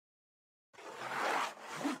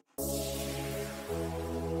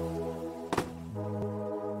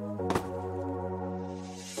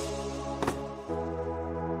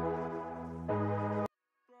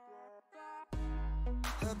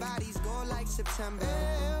September.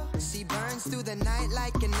 She burns through the night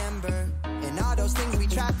like an ember. And all those things we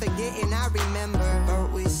try forgetting, I remember.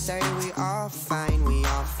 But we say we all fine, we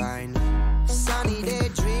all fine. Sunny day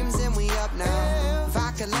dreams and we up now.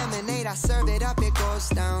 Vodka lemonade, I serve it up, it goes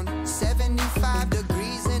down. 75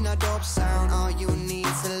 degrees in a dope sound. All you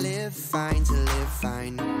need to live fine, to live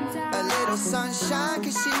fine. A little sunshine,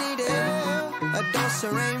 cause she need it. A dose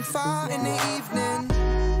of rainfall in the evening.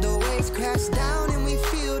 The waves crash down and we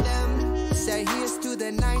feel them. Say here's to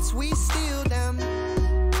the nights we steal them.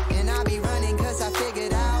 And I be running cause I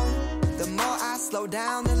figured out, the more I slow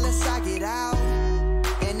down, the less I get out.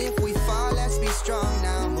 And if we fall, let's be strong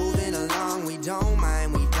now. Moving along, we don't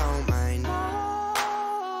mind, we don't mind.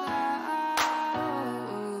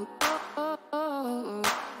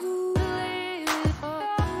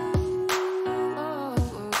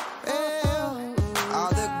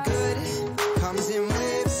 All the good comes in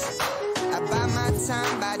waves. I buy my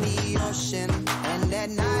time by the ocean. And at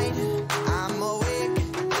night, I'm awake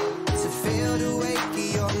to feel the wake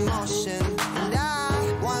of your motion. And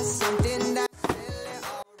I want something that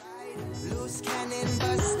cannon,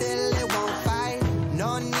 but still it won't fight.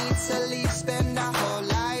 No need to leave, spend our whole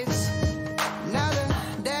lives. Another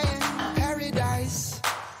day in paradise.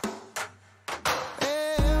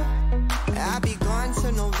 I'll be going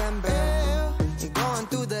to November, going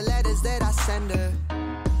through the letters that I send her,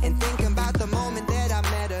 and thinking about the moment that I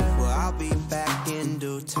met her. Well, I'll be back in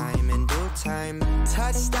due time, in due time.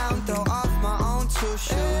 Touchdown, throw off my own two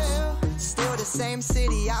shoes. Still the same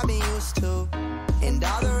city I've been used to. And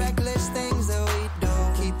all the reckless things that we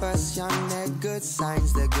do keep us young, they're good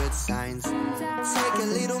signs, they're good signs. Take a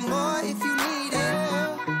little more if you need it.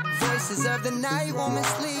 Voices of the night won't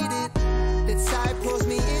mislead it. The tide pulls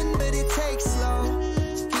me in, but it takes slow.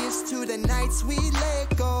 Here's to the nights we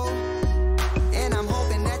let go. And I'm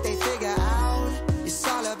hoping that they figure out it's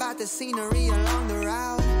all about the scenery along the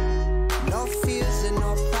route. No fears and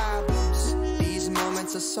no problems. These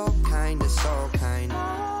moments are so kind, they're so kind.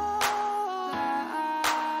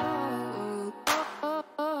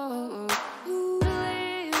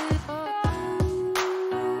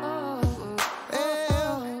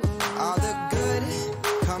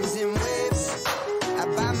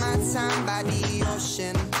 Time by the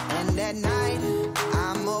ocean, and at night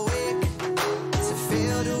I'm awake to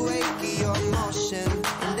feel the wake of your motion.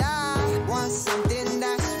 And I want something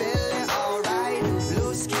that's feeling alright.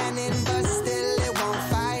 Loose cannon, but still it won't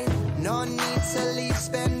fight. No need to leave,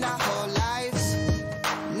 spend our whole lives.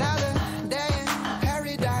 Another day in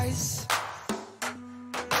paradise.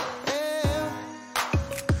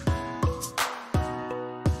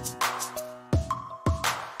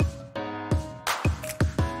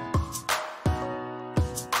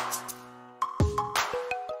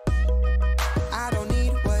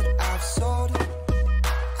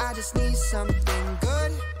 I just need something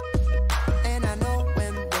good. And I know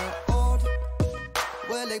when we're old,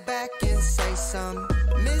 we'll look back and say some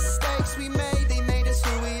mistakes we made, they made us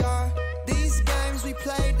who we are. These games we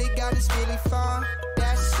played, they got us really far.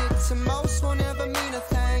 That shit to most won't ever mean a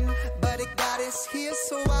thing, but it got us here,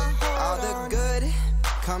 so I hold on. All the good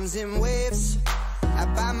comes in waves. I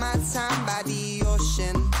buy my time by the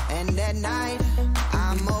ocean. And at night,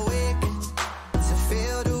 I'm awake to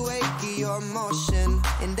feel the wake of your motion.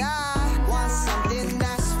 And I want something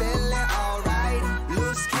that's feeling alright.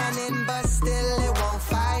 Loose cannon, but still it won't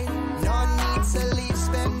fight. No need to leave,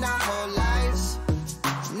 spend our whole lives.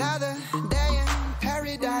 Another day in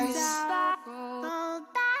paradise.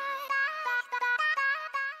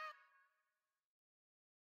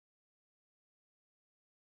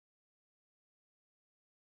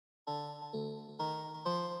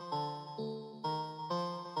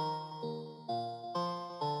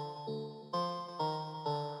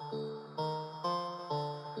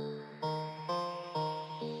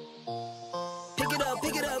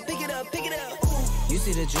 You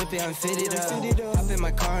see the drip, yeah, I'm fitted up. Hop in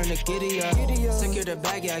my car and the giddy up. Secure the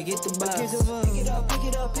bag, yeah, I get the bus. Pick it up, pick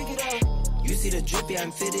it up, pick it up. You see the drip, yeah,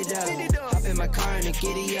 I'm fitted up. Hop in my car and the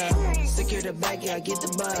giddy up. Secure the bag, yeah, I get the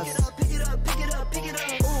bus. Pick it up, pick it up, pick it up, pick it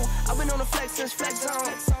up. Ooh, I've been on the flex since flex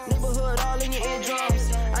on. Neighborhood all in your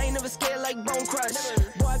eardrums. I ain't never scared like Bone Crush.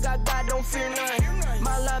 Boy, I got God, don't fear none.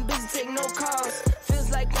 My line busy, take no calls. Feels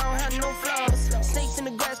like I don't have no flaws. Snakes in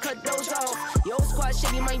the grass, cut those off. Yo, squad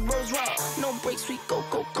shady, my bros raw. No breaks, we go,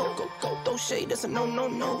 go, go, go, go. Throw shade, that's a no, no,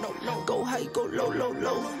 no, no, no. Go high, go low, low,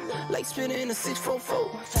 low. Like spinning in a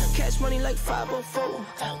 644. Cash money like 504.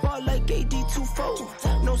 Ball like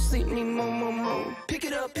AD24. No sleep, need more, more, more. Pick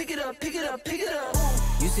it up, pick it up, pick it up, pick it up.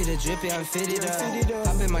 You see the drip, yeah, I'm fitted up.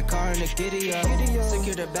 Hop in my car and the giddy up.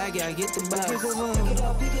 Secure the bag, yeah, I get the bus. Pick it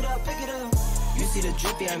up, pick it up, pick it up. You see the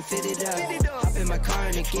drip, yeah, I'm fitted up. Hop in my car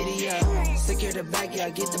and a giddy up. Secure the bag, yeah, I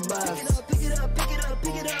get the buff. Pick it up, pick it up, pick it up,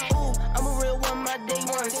 pick it up. Ooh, I'm a real one, my day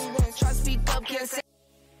ones.